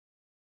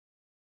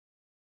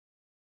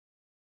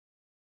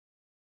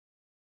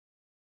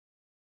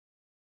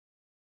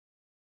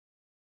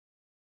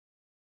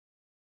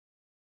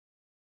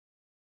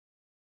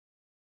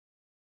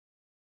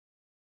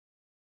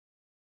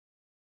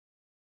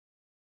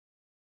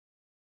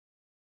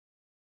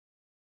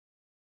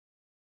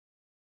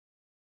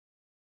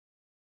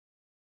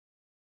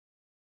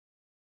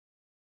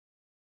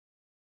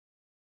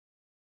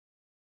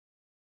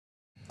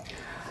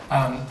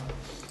Um,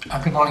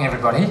 Good morning,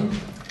 everybody,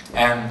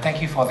 and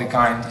thank you for the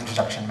kind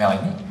introduction,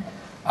 Melanie.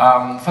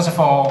 First of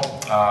all,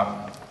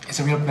 it's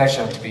a real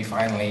pleasure to be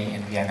finally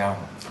in Vienna,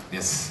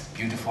 this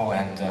beautiful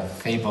and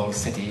fabled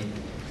city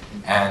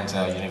and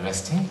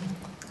university.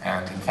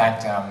 And in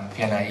fact,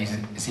 Vienna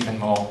is even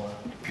more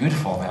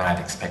beautiful than I had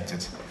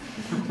expected.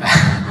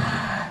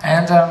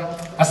 And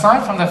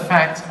aside from the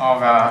fact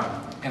of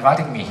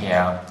inviting me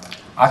here,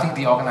 I think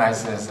the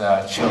organizers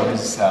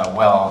chose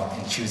well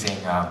in choosing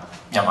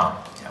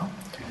Myanmar.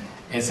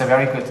 It's a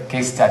very good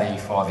case study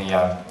for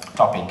the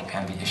topic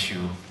and the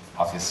issue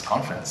of this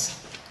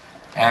conference.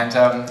 And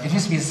it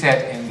used to be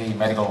said in the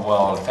medical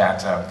world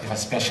that if a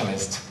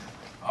specialist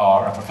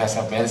or a professor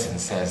of medicine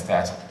says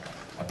that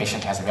a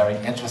patient has a very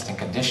interesting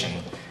condition,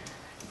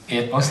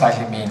 it most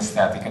likely means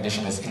that the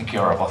condition is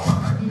incurable.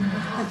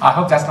 I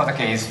hope that's not the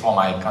case for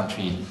my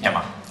country,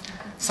 Myanmar.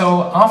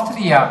 So after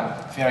the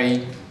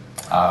very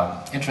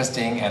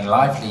interesting and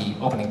lively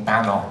opening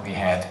panel we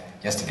had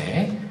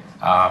yesterday,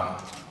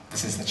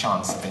 this is the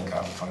chance, I think,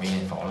 for me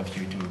and for all of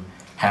you to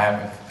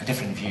have a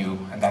different view,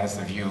 and that is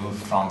the view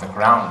from the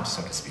ground,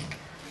 so to speak,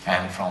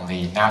 and from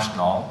the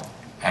national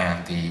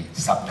and the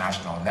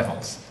subnational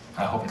levels.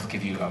 I hope it will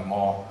give you a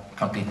more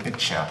complete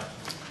picture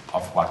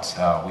of what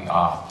we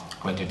are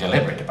going to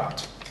deliberate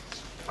about.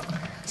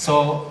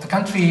 So the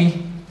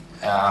country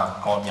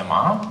called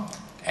Myanmar,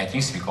 it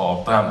used to be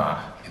called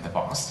Burma in the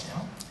past.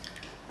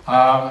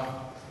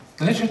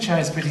 The literature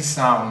is pretty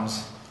sound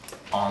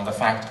on the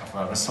fact of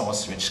a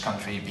resource-rich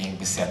country being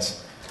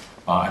beset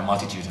by a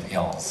multitude of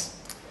ills.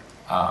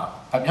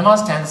 But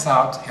Myanmar stands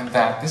out in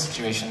that this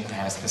situation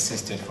has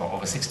persisted for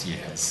over 60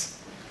 years.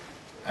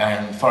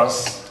 And for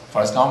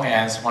as long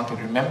as one could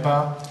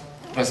remember,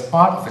 it was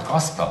part of the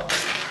gospel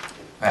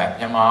that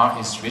Myanmar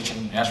is rich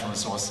in natural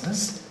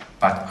resources,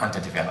 but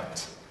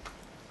underdeveloped.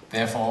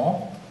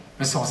 Therefore,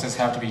 resources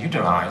have to be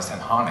utilized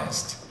and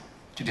harnessed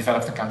to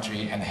develop the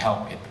country and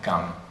help it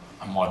become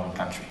a modern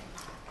country.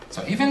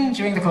 So even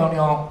during the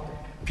colonial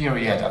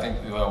period, I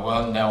think we were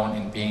well known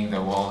in being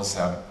the world's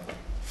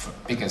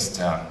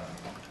biggest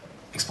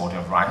exporter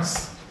of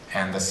rice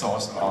and the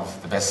source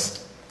of the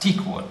best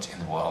teak wood in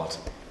the world.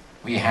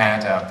 We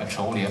had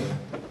petroleum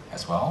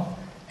as well,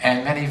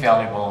 and many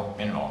valuable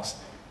minerals.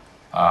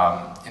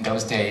 In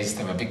those days,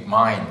 there were big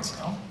mines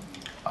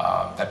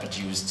that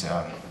produced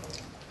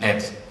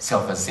lead,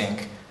 silver,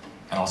 zinc,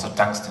 and also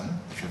tungsten,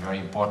 which were very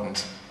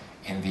important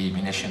in the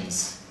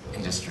munitions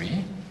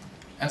industry.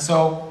 And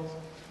so,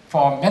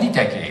 for many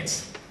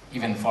decades,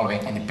 even following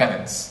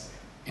independence,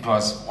 it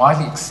was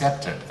widely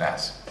accepted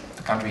that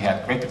the country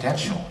had great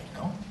potential,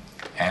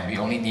 and we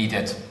only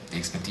needed the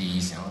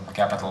expertise, the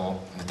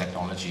capital, and the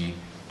technology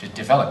to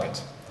develop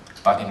it.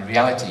 But in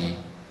reality,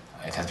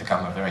 it has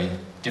become a very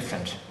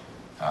different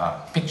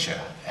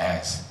picture,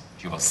 as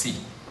you will see.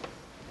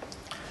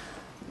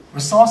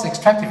 Resource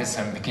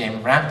extractivism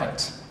became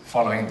rampant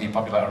following the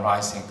popular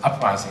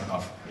uprising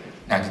of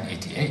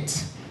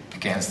 1988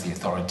 against the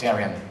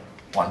authoritarian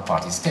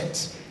one-party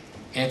state.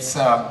 It's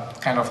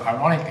kind of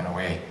ironic in a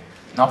way.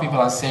 Now people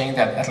are saying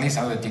that at least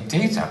under the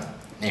dictator,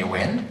 Khin Zaw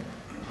Win,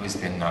 who's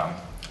been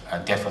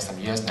dead for some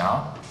years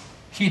now,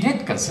 he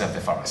did conserve the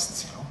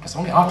forests. It was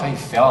only after he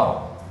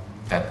fell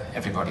that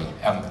everybody,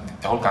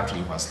 the whole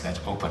country was let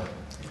open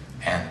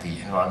and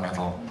the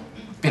environmental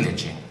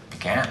pillaging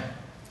began.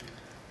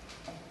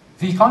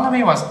 The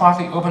economy was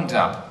partly opened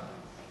up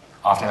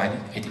after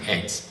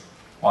 1988,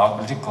 while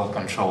political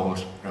control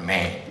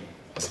remained.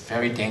 It was a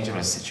very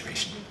dangerous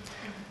situation.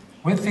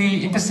 With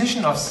the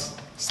imposition of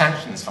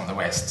sanctions from the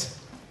West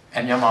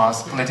and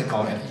Myanmar's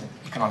political and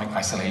economic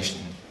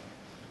isolation,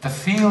 the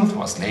field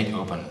was laid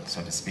open,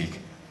 so to speak,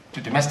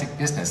 to domestic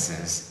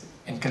businesses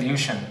in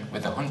collusion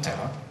with the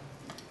junta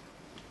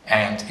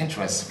and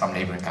interests from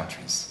neighboring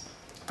countries,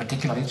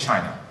 particularly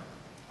China.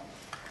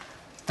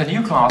 The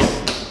new class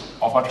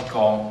of what we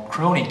call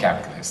crony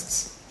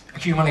capitalists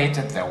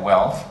accumulated their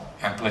wealth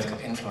and political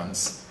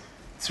influence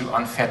through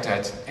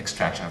unfettered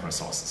extraction of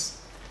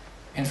resources.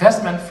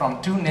 Investment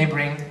from two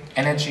neighboring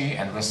energy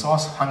and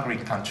resource-hungry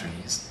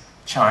countries,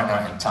 China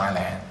and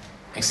Thailand,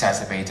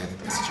 exacerbated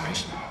the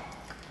situation.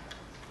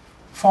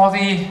 For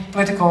the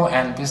political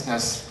and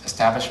business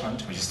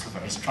establishment, which is still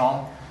very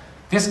strong,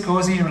 this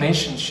cozy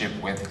relationship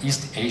with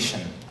East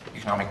Asian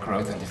economic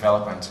growth and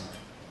development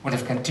would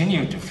have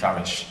continued to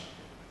flourish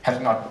had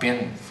it not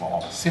been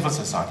for civil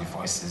society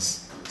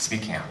voices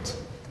speaking out.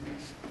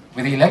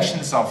 With the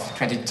elections of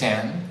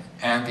 2010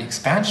 and the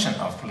expansion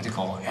of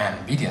political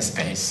and media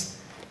space,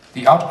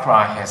 the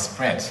outcry has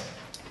spread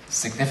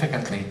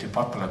significantly to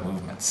popular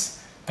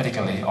movements,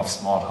 particularly of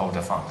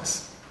smallholder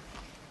farmers.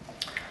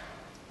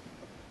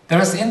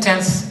 There is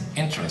intense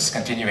interest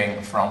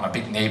continuing from a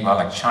big neighbor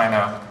like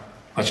China,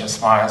 which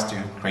aspires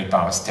to great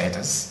power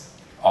status,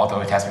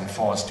 although it has been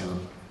forced to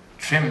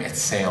trim its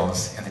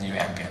sails in the new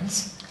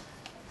ambience.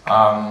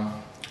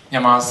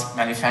 Myanmar's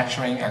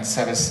manufacturing and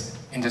service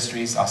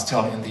industries are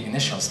still in the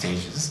initial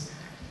stages,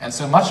 and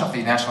so much of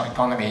the national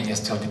economy is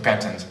still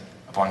dependent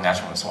upon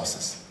natural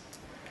resources.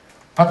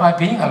 But by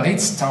being a late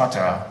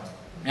starter,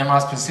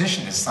 Myanmar's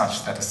position is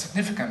such that a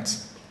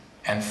significant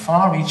and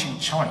far-reaching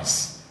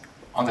choice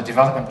on the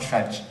development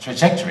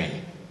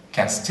trajectory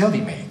can still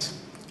be made,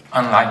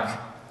 unlike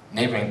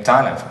neighboring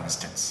Thailand, for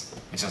instance,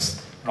 which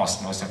has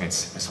lost most of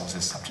its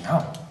resources up to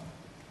now.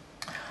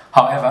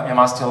 However,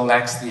 Myanmar still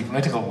lacks the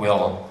political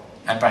will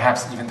and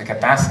perhaps even the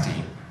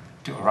capacity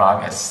to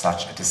arrive at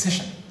such a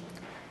decision.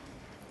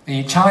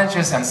 The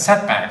challenges and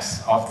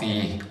setbacks of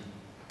the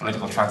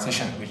political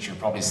transition, which you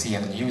probably see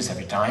in the news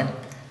every time,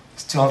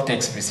 still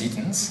takes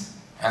precedence,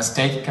 and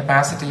state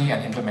capacity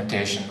and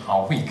implementation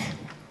are weak.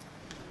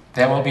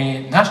 There will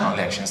be national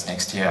elections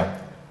next year,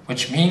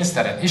 which means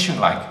that an issue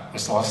like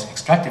resource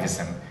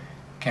extractivism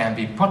can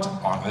be put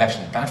on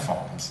election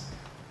platforms,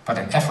 but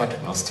an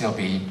effort will still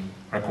be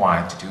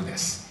required to do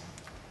this.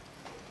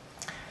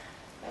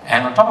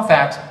 And on top of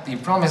that, the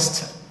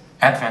promised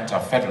advent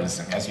of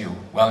federalism. As you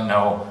well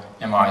know,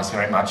 Myanmar is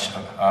very much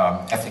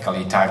an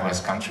ethnically diverse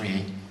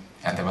country,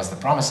 and there was the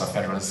promise of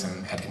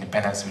federalism at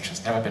independence, which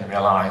has never been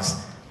realized,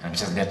 and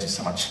which has led to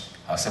so much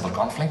civil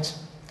conflict.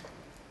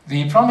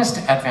 The promised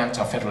advent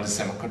of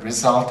federalism could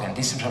result in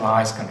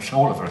decentralized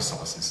control of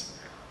resources.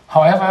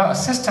 However, a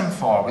system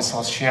for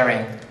resource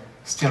sharing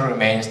still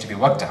remains to be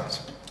worked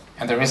out,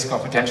 and the risk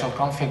of potential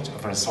conflict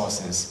of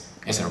resources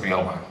is a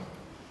real one.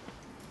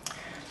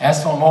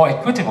 As for more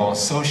equitable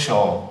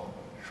social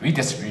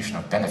redistribution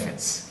of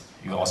benefits,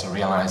 you also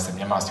realize that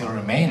Myanmar still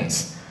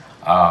remains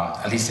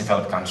a least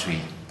developed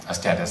country, a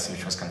status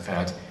which was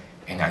conferred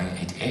in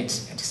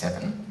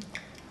 1988-87.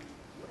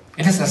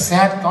 It is a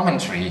sad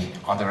commentary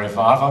on the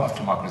revival of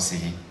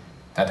democracy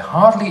that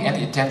hardly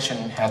any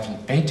attention has been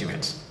paid to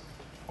it.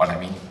 What I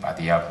mean by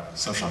the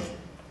social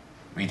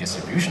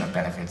redistribution of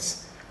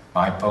benefits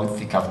by both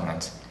the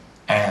government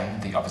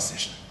and the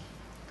opposition.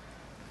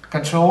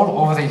 Control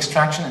over the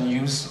extraction and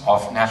use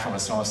of natural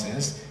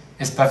resources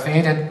is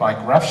pervaded by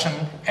corruption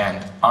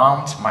and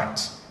armed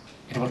might.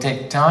 It will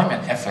take time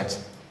and effort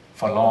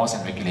for laws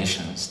and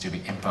regulations to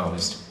be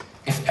imposed,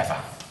 if ever.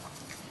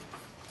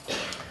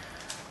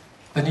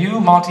 The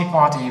new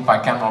multi-party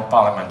bicameral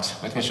parliament,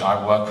 with which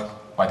I work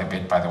quite a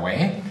bit, by the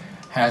way,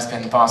 has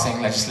been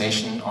passing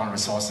legislation on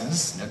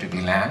resources,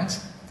 notably land.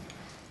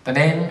 The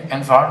name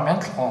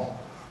environmental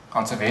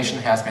conservation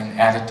has been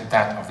added to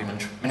that of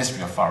the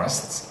Ministry of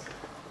Forests.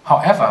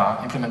 However,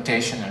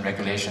 implementation and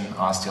regulation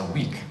are still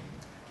weak.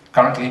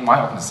 Currently, my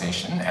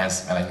organization,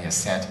 as Melanie has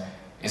said,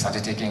 is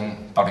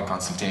undertaking public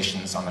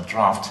consultations on a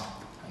draft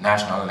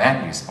national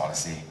land use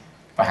policy,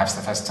 perhaps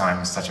the first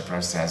time such a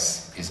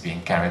process is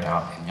being carried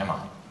out in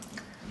Myanmar.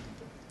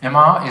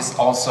 Myanmar is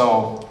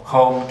also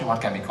home to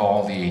what can be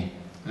called the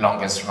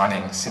longest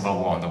running civil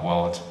war in the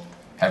world,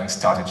 having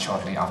started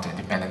shortly after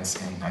independence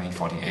in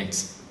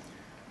 1948.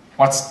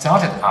 What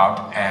started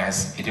out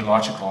as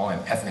ideological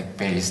and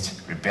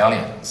ethnic-based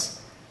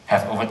rebellions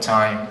have over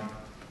time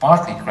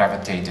partly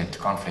gravitated to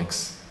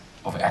conflicts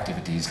over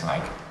activities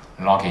like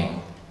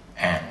logging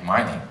and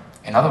mining.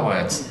 In other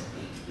words,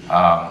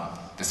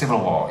 the civil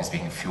war is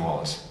being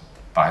fueled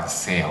by the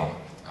sale,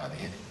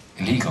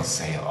 the illegal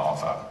sale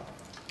of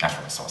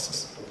natural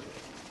resources.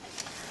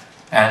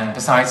 And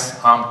besides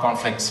armed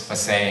conflicts per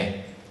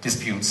se,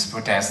 disputes,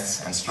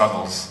 protests, and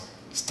struggles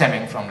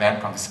stemming from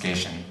land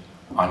confiscation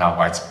are now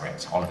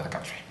widespread all over the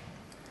country.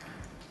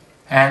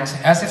 And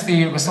as if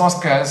the resource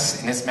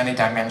curse in its many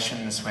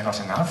dimensions were not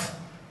enough,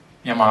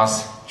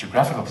 Myanmar's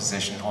geographical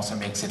position also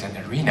makes it an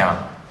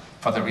arena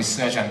for the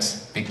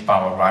resurgent big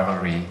power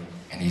rivalry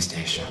in East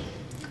Asia.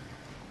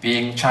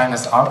 Being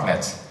China's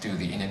outlet to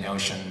the Indian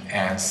Ocean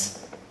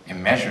adds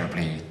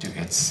immeasurably to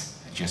its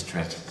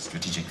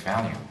geostrategic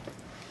value.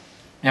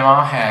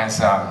 Myanmar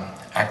has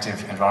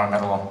active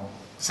environmental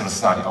civil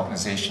society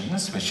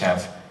organizations which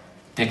have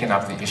taken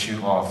up the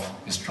issue of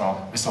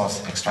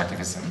resource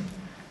extractivism.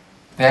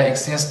 There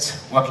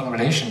exist working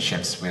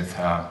relationships with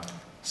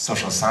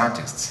social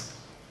scientists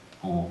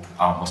who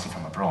are mostly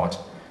from abroad,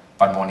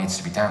 but more needs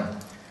to be done.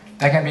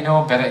 There can be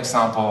no better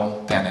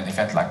example than an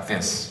event like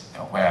this,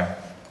 where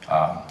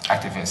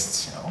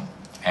activists,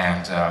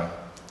 and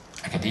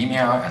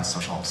academia and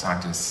social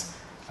scientists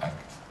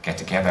get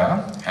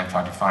together and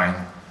try to find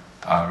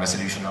a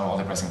resolution of all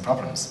the pressing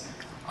problems.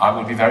 I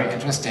would be very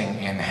interested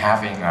in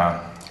having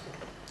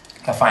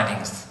the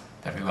findings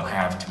that we will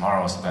have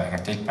tomorrow so that I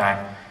can take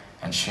back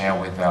and share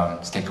with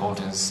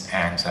stakeholders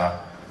and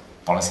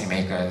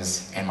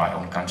policymakers in my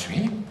own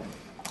country.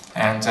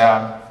 And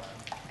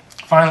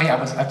finally, I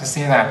would like to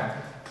say that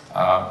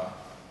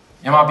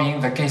Myanmar being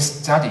the case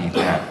study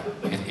that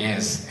it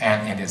is,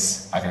 and in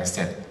its, like I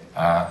said,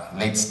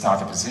 late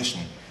starter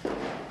position,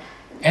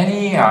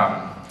 any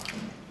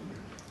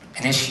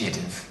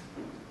initiative,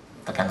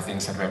 the kind of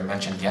things that were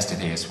mentioned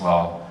yesterday as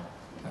well,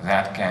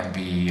 that can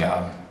be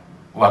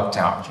worked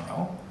out,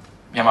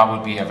 Myanmar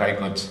would be a very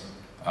good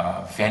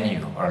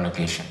venue or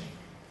location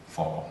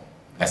for,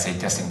 let's say,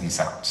 testing these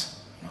out.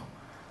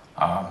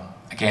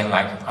 Again,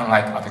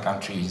 unlike other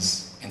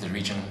countries in the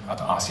region,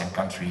 other ASEAN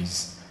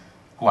countries,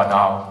 who are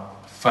now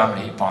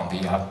firmly upon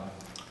the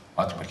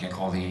what we can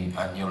call the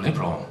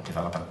neoliberal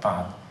development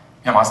path,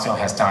 Myanmar still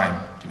has time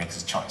to make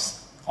its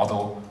choice.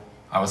 although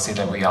I would say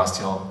that we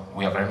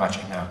are very much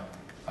in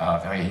a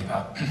very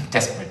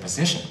desperate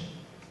position.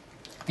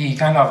 The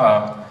kind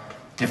of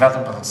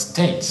developmental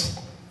state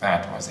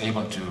that was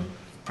able to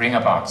bring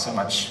about so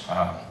much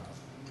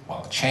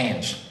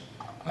change,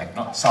 like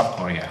South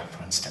Korea,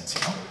 for instance,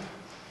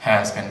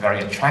 has been very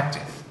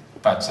attractive.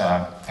 But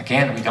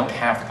again, we don't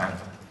have the kind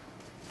of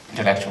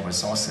intellectual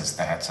resources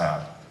that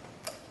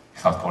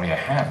South Korea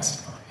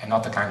has, and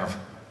not the kind of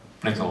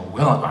political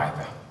will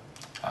either.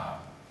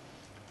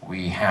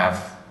 We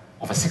have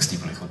over 60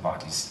 political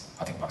parties,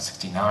 I think about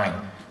 69,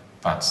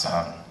 but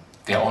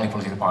they are only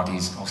political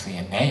parties mostly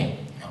in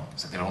name,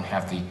 so they don't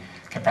have the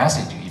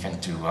capacity to even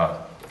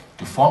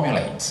to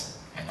formulate,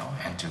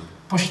 and to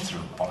push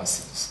through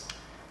policies.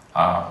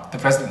 The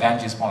present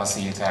land use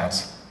policy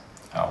that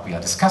we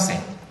are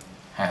discussing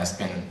has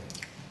been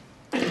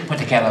put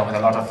together with a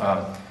lot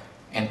of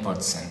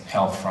inputs and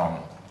help from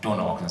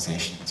donor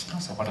organizations.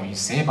 So whatever you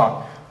say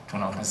about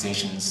donor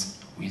organizations,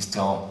 we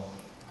still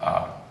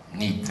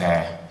need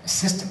their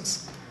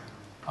assistance.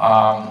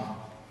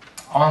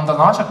 On the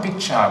larger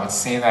picture, I would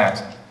say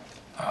that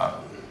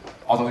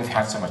although we've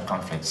had so much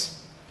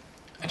conflicts,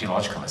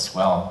 ideological as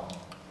well,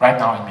 right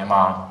now in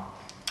Myanmar,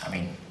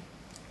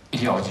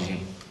 ideology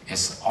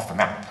is off the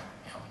map.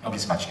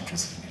 Nobody's much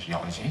interested in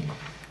ideology.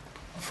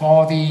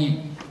 For the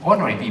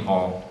ordinary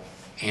people,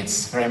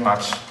 it's very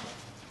much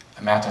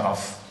a matter of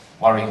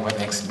worrying where the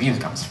next meal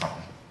comes from,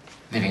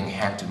 living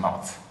hand to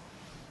mouth,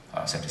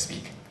 so to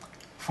speak.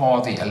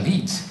 For the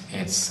elite,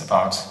 it's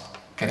about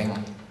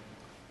getting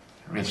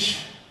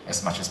rich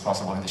as much as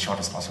possible in the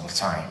shortest possible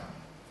time.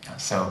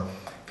 So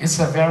it's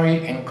a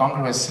very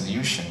incongruous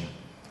solution,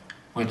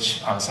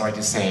 which, I'm sorry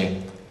to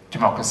say,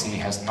 democracy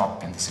has not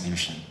been the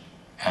solution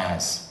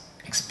as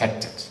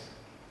expected.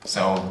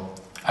 So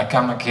I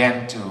come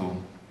again to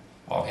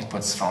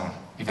inputs from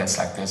events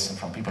like this and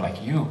from people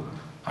like you.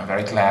 I'm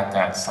very glad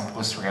that some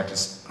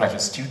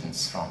postgraduate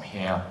students from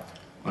here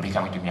will be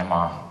coming to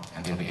Myanmar,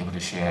 and they'll be able to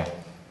share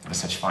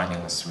research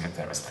findings with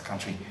the rest of the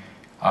country.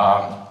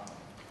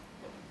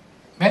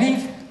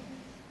 Many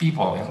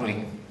people,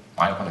 including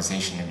my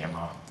organization in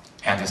Myanmar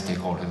and the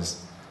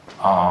stakeholders,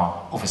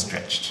 are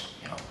overstretched.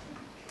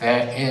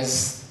 There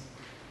is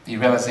the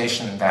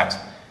realization that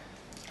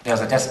there's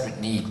a desperate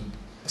need,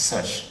 a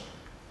search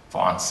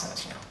for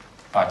answers,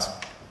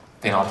 but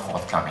they're not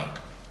forthcoming.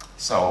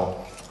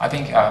 So I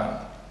think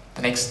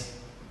the next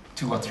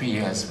 2 or 3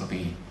 years will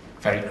be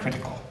very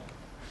critical,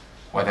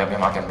 whether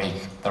Myanmar can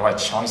make the right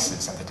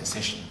choices and the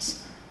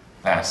decisions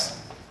that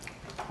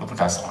will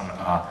put us on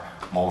a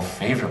more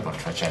favorable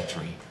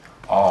trajectory,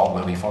 or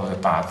will we follow the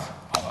path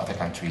of other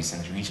countries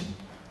in the region,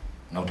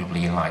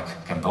 notably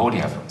like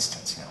Cambodia, for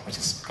instance, which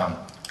has become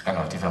kind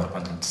of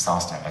development and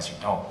disaster, as you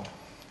know.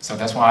 So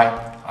that's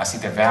why I see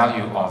the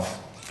value of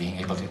being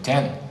able to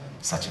attend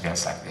such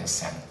events like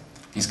this, and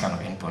these kind of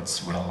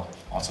inputs will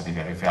also be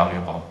very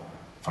valuable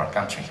for our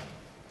country.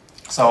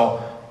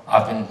 So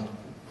I've been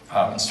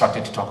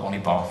instructed to talk only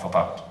for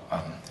about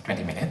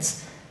 20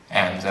 minutes,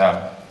 and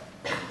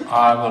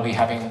I will be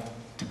having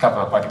to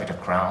cover quite a bit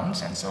of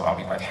ground, and so I'll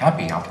be quite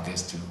happy after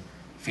this to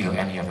field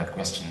any of the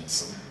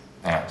questions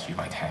that you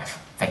might have.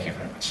 Thank you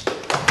very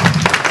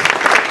much.